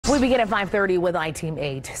We begin at 5:30 with I-Team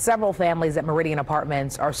 8. Several families at Meridian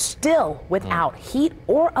Apartments are still without heat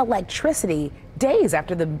or electricity days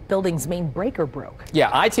after the building's main breaker broke. Yeah,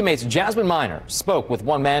 I-Team 8's Jasmine Miner spoke with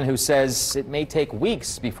one man who says it may take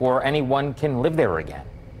weeks before anyone can live there again.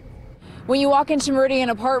 When you walk into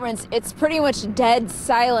Meridian Apartments, it's pretty much dead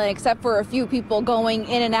silent except for a few people going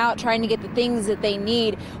in and out trying to get the things that they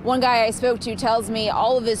need. One guy I spoke to tells me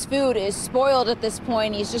all of his food is spoiled at this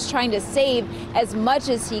point. He's just trying to save as much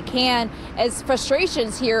as he can, as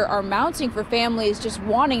frustrations here are mounting for families just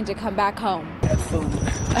wanting to come back home.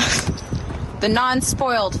 The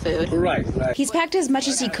non-spoiled food. Right. He's packed as much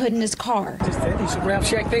as he could in his car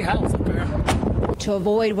to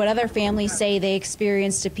avoid what other families say they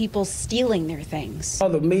experienced of people stealing their things. All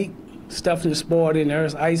the meat stuff is spoiled in there.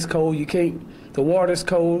 It's ice cold. You can't. The water's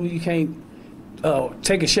cold. You can't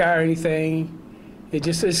take a shower or anything.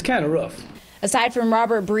 It's kind of rough. Aside from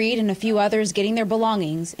Robert Breed and a few others getting their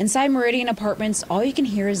belongings, inside Meridian Apartments, all you can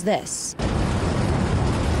hear is this.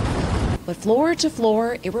 But floor to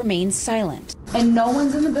floor, it remains silent. And no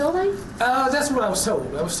one's in the building? That's what I was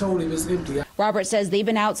told. I was told it was empty. Robert says they've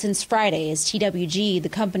been out since Friday as TWG, the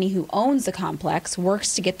company who owns the complex,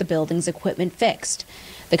 works to get the building's equipment fixed.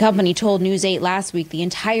 The company told News 8 last week the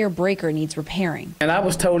entire breaker needs repairing. And I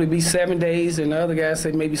was told it'd be 7 days, and the other guy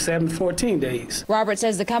said maybe 7 to 14 days. Robert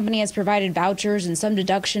says the company has provided vouchers and some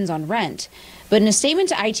deductions on rent. But in a statement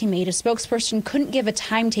to I-Team 8, a spokesperson couldn't give a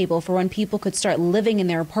timetable for when people could start living in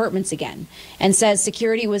their apartments again, and says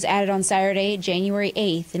security was added on Saturday, January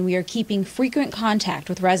 8th, and we are keeping frequent contact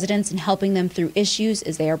with residents and helping them through issues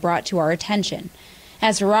as they are brought to our attention.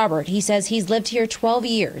 As for Robert, he says he's lived here 12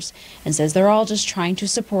 years and says they're all just trying to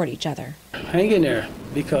support each other. Hang in there,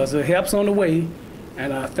 because the help's on the way,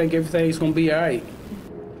 and I think everything's going to be all right.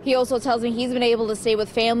 He also tells me he's been able to stay with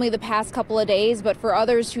family the past couple of days, but for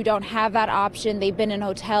others who don't have that option, they've been in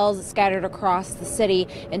hotels scattered across the city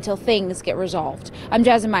until things get resolved. I'm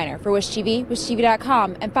Jasmine Miner for Wish TV,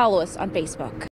 wishtv.com, and follow us on Facebook.